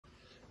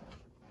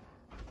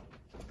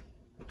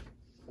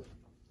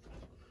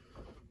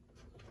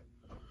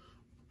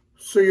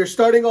So you're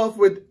starting off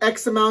with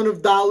X amount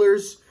of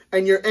dollars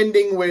and you're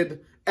ending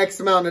with X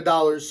amount of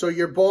dollars. So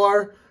your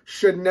bar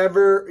should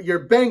never, your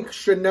bank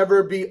should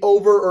never be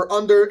over or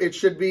under. It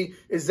should be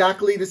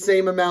exactly the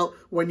same amount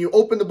when you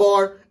open the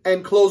bar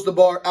and close the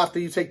bar after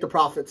you take the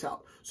profits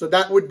out. So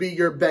that would be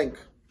your bank.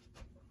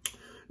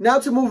 Now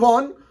to move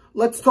on,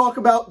 let's talk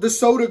about the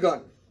soda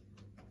gun.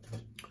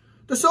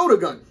 The soda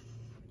gun.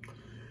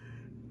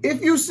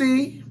 If you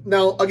see,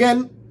 now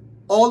again,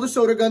 all the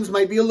soda guns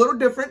might be a little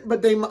different,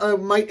 but they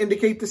might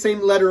indicate the same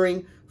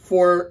lettering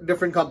for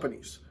different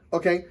companies,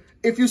 okay?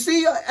 If you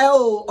see a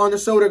L on a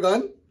soda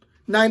gun,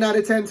 9 out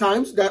of 10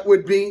 times, that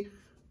would be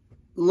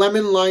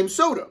lemon lime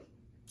soda.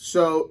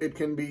 So it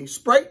can be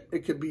Sprite,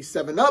 it could be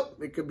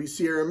 7-Up, it could be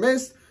Sierra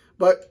Mist,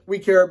 but we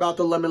care about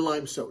the lemon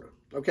lime soda,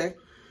 okay?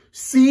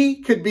 C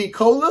could be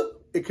cola,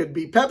 it could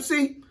be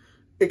Pepsi,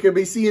 it could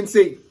be C and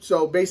C.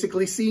 So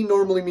basically C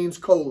normally means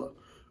cola.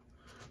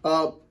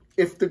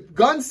 If the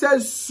gun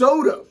says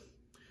soda,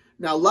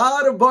 now a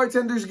lot of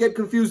bartenders get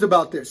confused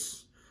about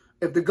this.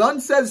 If the gun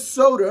says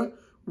soda,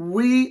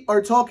 we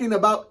are talking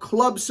about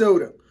club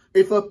soda.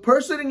 If a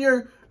person in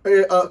your,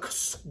 a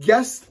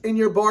guest in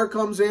your bar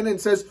comes in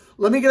and says,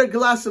 let me get a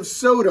glass of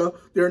soda,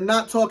 they're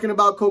not talking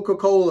about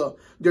Coca-Cola.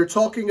 They're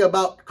talking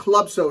about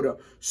club soda.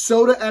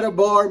 Soda at a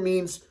bar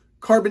means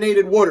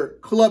carbonated water,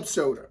 club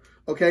soda,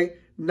 okay?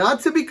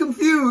 Not to be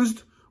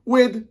confused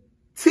with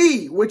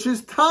tea, which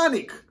is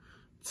tonic.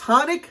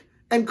 Tonic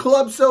and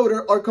club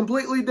soda are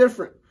completely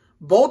different.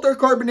 Both are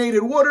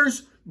carbonated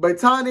waters, but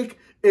tonic,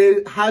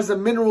 it has a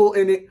mineral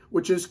in it,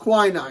 which is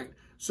quinine.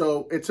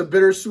 So it's a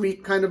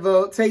bittersweet kind of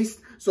a taste.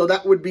 So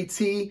that would be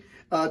tea,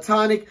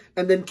 tonic.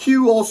 And then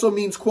Q also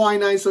means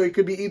quinine. So it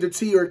could be either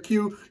T or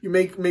Q. You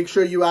make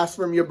sure you ask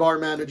from your bar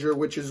manager,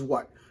 which is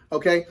what.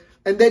 Okay.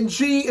 And then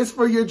G is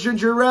for your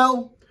ginger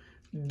ale.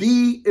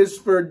 D is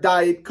for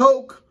Diet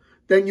Coke.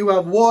 Then you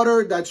have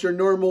water. That's your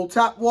normal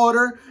tap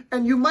water.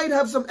 And you might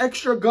have some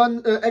extra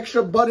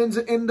buttons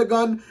in the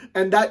gun.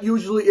 And that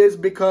usually is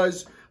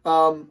because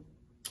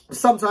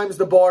sometimes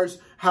the bars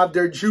have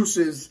their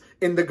juices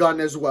in the gun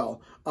as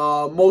well.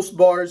 Most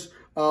bars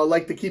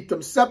like to keep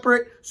them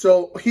separate.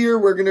 So here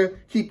we're going to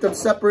keep them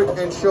separate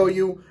and show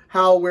you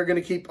how we're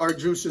going to keep our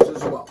juices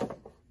as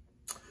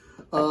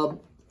well.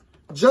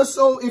 Just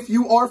so if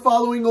you are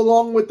following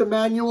along with the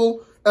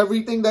manual,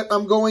 everything that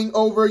I'm going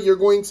over, you're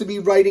going to be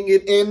writing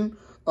it in.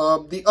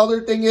 The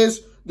other thing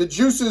is the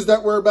juices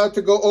that we're about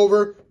to go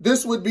over.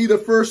 This would be the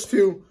first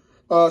two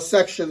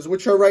sections,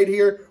 which are right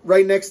here,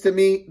 right next to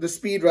me, the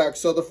speed rack.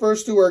 So the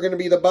first two are going to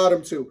be the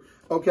bottom two.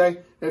 Okay,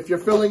 if you're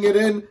filling it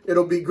in,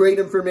 it'll be great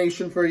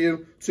information for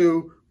you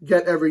to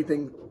get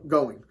everything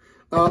going.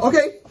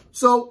 Okay,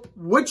 so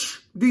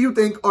which do you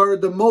think are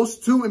the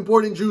most two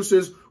important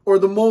juices or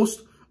the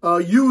most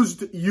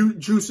used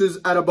juices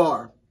at a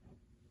bar?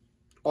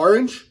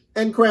 Orange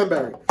and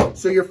cranberry.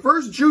 So your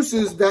first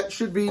juices that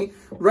should be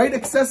right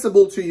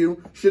accessible to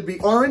you should be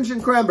orange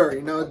and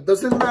cranberry. Now, it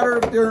doesn't matter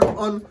if they're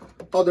on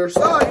other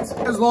sides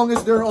as long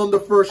as they're on the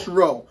first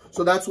row.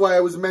 So that's why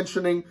I was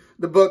mentioning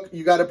the book.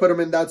 You got to put them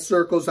in that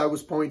circles I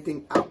was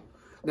pointing out.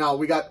 Now,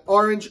 we got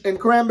orange and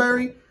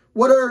cranberry.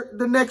 What are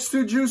the next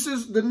two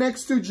juices? The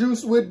next two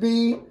juice would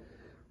be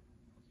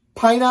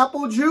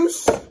pineapple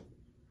juice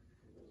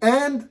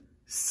and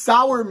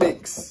sour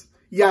mix.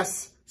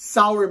 Yes,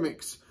 sour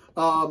mix.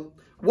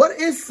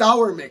 What is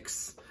sour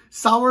mix?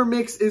 Sour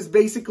mix is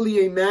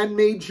basically a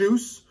man-made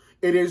juice.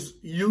 It is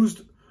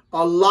used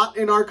a lot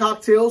in our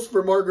cocktails,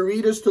 for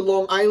margaritas to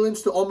Long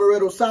Islands to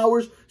amaretto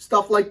sours,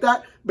 stuff like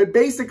that. But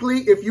basically,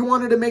 if you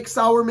wanted to make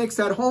sour mix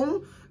at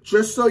home,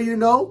 just so you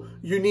know,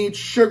 you need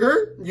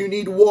sugar, you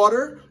need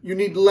water, you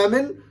need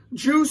lemon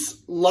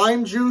juice,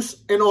 lime juice,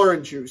 and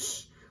orange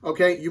juice.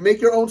 Okay, you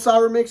make your own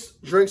sour mix,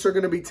 drinks are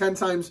going to be 10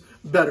 times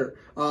better.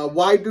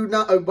 Why do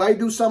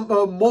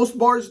most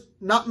bars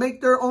not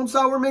make their own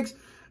sour mix?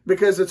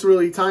 Because it's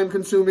really time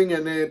consuming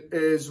and it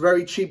is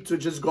very cheap to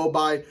just go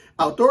buy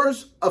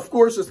outdoors. Of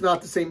course, it's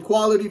not the same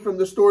quality from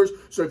the stores.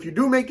 So if you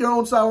do make your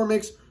own sour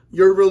mix,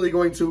 you're really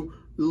going to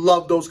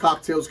love those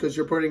cocktails because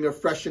you're putting a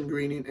fresh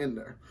ingredient in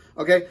there.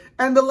 Okay,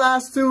 and the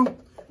last two,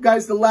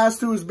 guys, the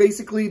last two is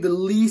basically the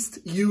least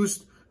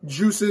used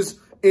juices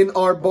in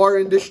our bar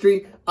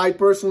industry. I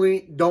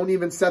personally don't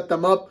even set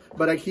them up,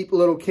 but I keep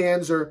little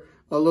cans or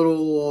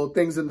little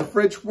things in the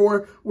fridge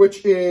for,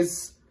 which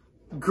is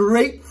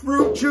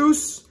grapefruit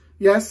juice.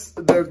 Yes,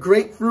 the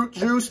grapefruit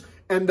juice.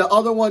 And the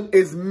other one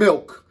is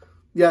milk.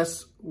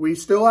 Yes, we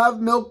still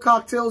have milk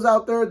cocktails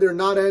out there. They're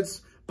not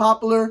as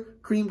popular.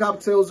 Cream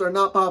cocktails are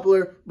not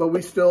popular, but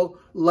we still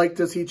like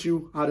to teach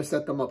you how to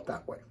set them up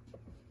that way.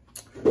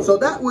 So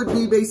that would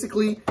be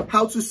basically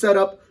how to set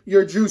up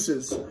your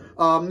juices.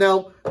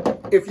 Now,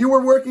 if you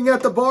were working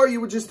at the bar,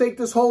 you would just take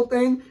this whole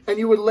thing and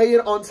you would lay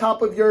it on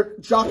top of your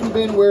jockey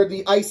bin where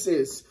the ice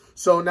is.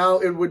 So now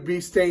it would be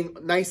staying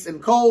nice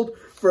and cold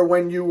for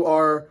when you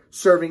are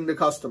serving the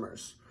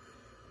customers.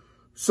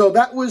 So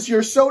that was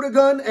your soda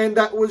gun and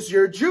that was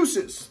your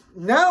juices.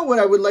 Now what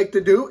I would like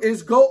to do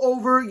is go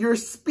over your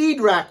speed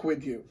rack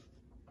with you.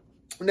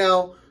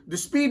 Now, the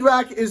speed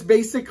rack is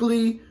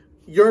basically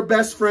your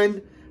best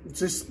friend.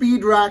 The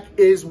speed rack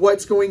is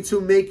what's going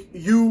to make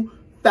you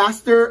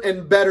faster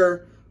and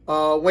better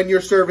when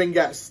you're serving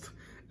guests.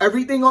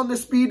 Everything on the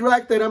speed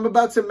rack that I'm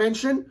about to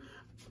mention,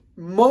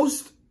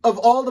 most of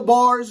all the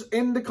bars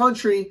in the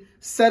country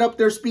set up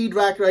their speed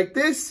rack like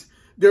this.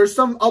 There's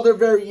some other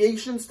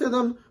variations to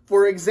them.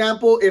 For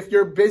example, if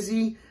you're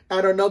busy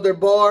at another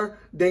bar,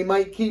 they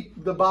might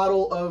keep the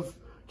bottle of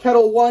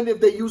Kettle One.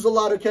 If they use a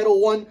lot of Kettle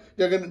One,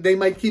 they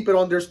might keep it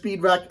on their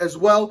speed rack as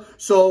well.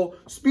 So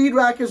speed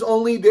rack is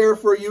only there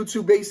for you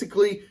to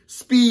basically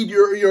speed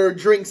your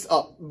drinks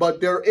up.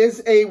 But there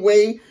is a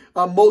way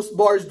most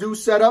bars do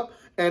set up.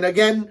 And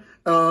again,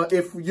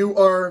 if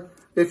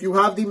you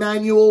have the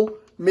manual,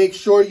 make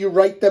sure you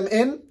write them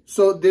in.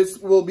 So this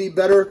will be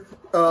better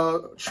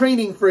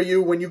training for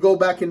you. When you go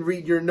back and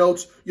read your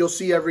notes, you'll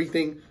see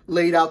everything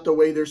laid out the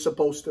way they're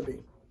supposed to be.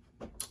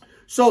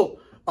 So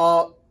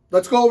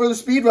let's go over the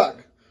speed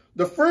rack.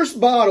 The first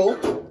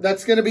bottle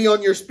that's going to be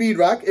on your speed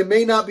rack, it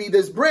may not be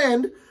this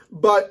brand,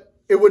 but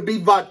it would be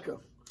vodka.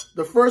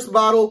 The first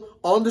bottle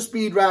on the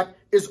speed rack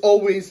is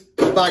always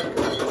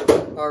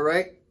vodka. All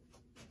right.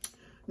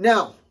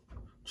 Now,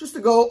 just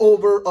to go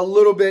over a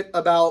little bit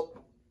about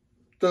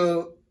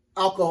the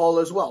alcohol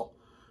as well.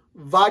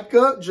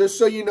 Vodka, just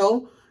so you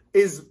know,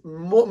 is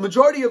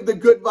majority of the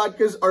good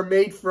vodkas are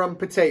made from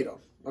potato.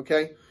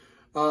 Okay.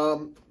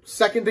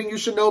 Second thing you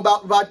should know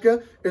about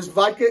vodka is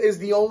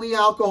the only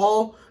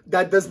alcohol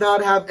that does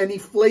not have any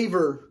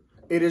flavor.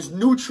 It is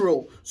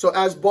neutral. So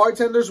as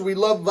bartenders, we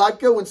love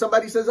vodka. When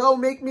somebody says, oh,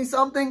 make me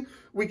something,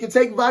 we can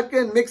take vodka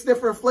and mix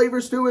different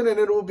flavors to it and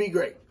it will be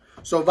great.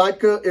 So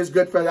vodka is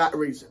good for that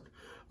reason.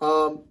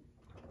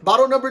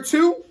 Bottle number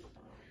 2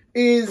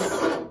 is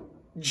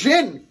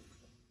gin.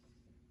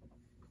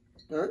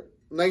 All right,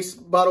 nice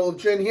bottle of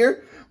gin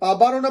here.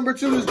 Bottle number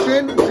 2 is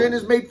gin. Gin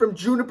is made from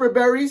juniper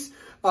berries.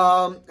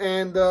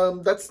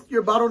 That's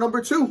your bottle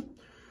number 2.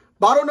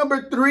 Bottle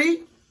number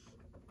 3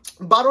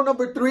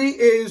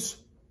 is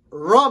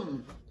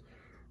rum.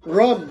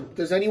 Rum.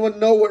 Does anyone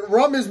know what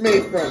rum is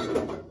made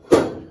from?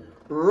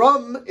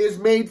 Rum is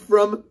made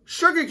from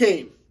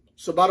sugarcane.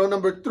 So bottle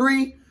number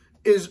 3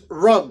 is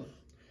rum.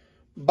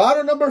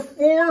 Bottle number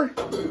 4,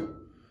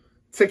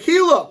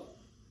 tequila.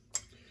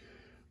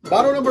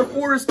 Bottle number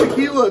 4 is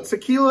tequila.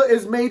 Tequila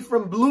is made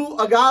from blue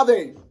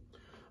agave.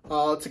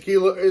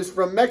 Tequila is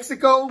from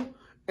Mexico,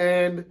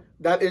 and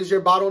that is your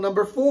bottle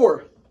number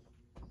 4.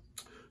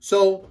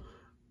 So,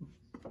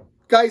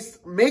 guys,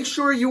 make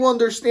sure you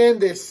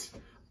understand this.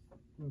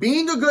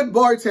 Being a good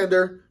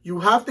bartender,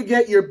 you have to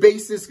get your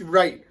basics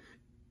right.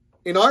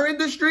 In our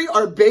industry,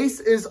 our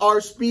base is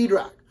our speed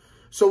rack.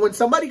 So when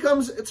somebody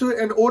comes to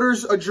and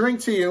orders a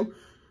drink to you,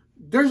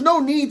 there's no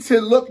need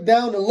to look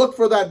down and look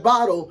for that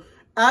bottle.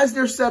 As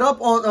they're set up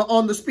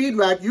on the speed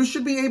rack, you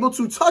should be able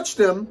to touch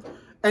them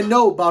and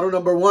know bottle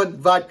number 1,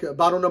 vodka,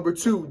 bottle number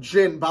 2,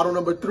 gin, bottle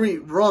number 3,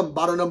 rum,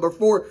 bottle number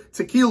 4,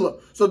 tequila.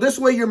 So this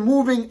way you're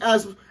moving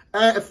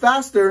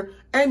faster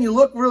and you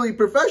look really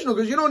professional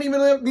because you don't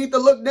even need to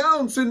look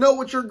down to know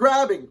what you're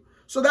grabbing.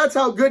 So that's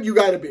how good you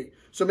got to be.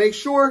 So make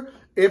sure,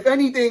 if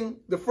anything,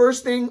 the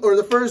first thing or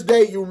the first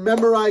day you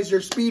memorize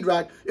your speed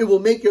rack, it will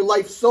make your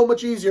life so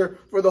much easier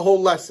for the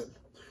whole lesson.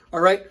 All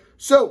right.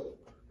 So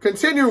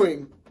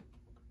continuing,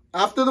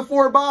 after the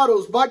 4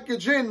 bottles, vodka,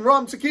 gin,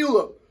 rum,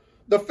 tequila,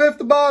 the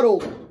 5th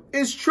bottle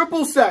is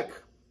triple sec.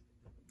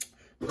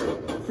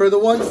 For the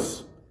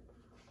ones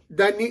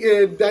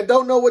that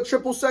don't know what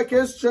triple sec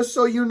is, just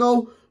so you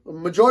know,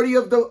 majority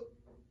of the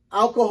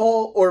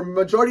alcohol or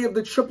majority of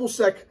the triple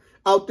sec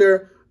out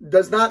there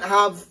does not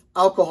have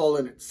alcohol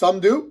in it. Some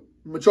do,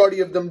 majority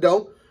of them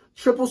don't.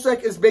 Triple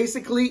sec is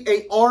basically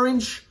a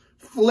orange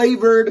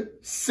flavored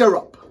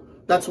syrup.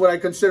 That's what I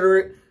consider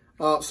it.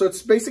 So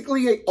it's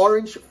basically a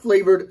orange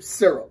flavored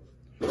syrup.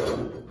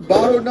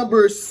 Bottle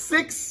number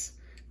 6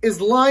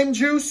 is lime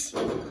juice,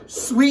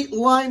 sweet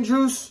lime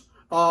juice.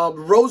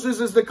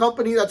 Roses is the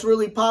company that's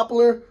really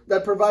popular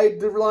that provide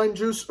the lime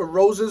juice.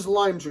 Roses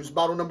lime juice,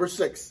 bottle number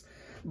 6.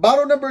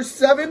 Bottle number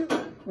 7,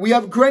 we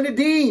have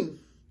grenadine.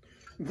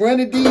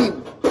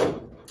 Grenadine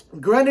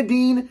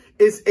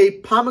is a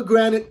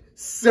pomegranate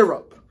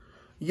syrup.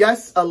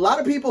 Yes, a lot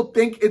of people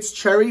think it's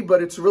cherry,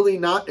 but it's really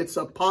not. It's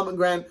a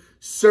pomegranate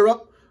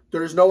syrup.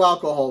 There's no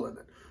alcohol in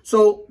it.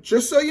 So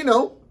just so you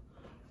know,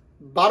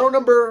 bottle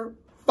number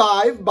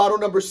 5, bottle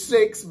number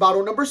 6,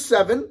 bottle number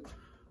 7,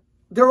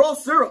 they're all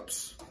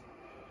syrups.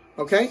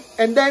 Okay?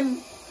 And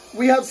then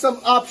we have some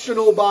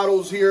optional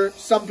bottles here.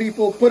 Some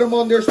people put them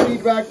on their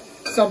speed rack.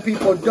 Some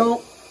people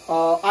don't.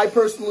 I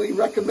personally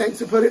recommend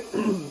to put it,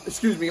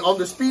 excuse me, on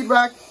the speed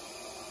rack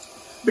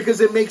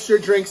because it makes your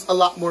drinks a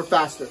lot more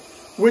faster.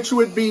 Which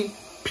would be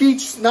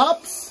peach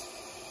schnapps,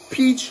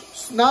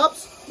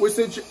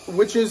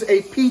 which is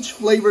a peach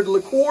flavored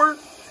liqueur,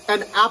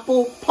 and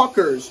apple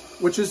puckers,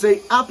 which is a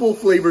apple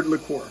flavored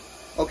liqueur.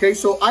 Okay,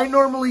 so I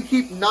normally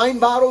keep 9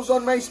 bottles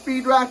on my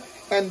speed rack,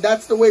 and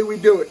that's the way we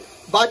do it.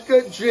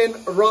 Vodka, gin,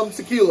 rum,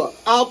 tequila,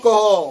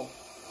 alcohol,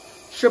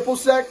 triple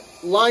sec,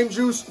 lime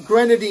juice,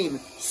 grenadine,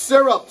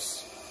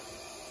 syrups,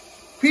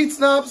 Peat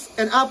Snobs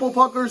and Apple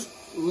Puckers,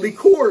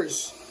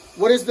 liqueurs.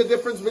 What is the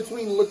difference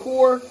between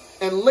liqueur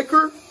and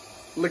liquor?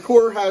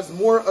 Liqueur has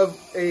more of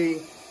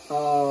a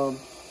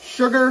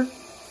sugar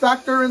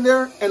factor in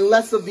there and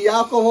less of the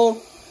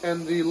alcohol,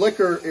 and the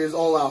liquor is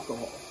all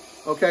alcohol.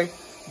 Okay,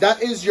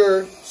 that is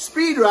your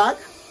speed rack,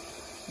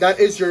 that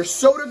is your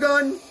soda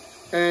gun,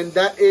 and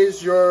that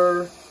is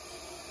your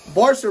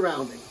bar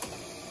surrounding.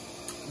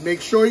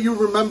 Make sure you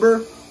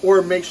remember,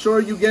 or make sure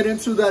you get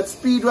into that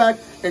speed rack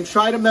and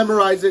try to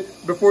memorize it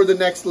before the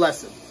next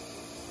lesson.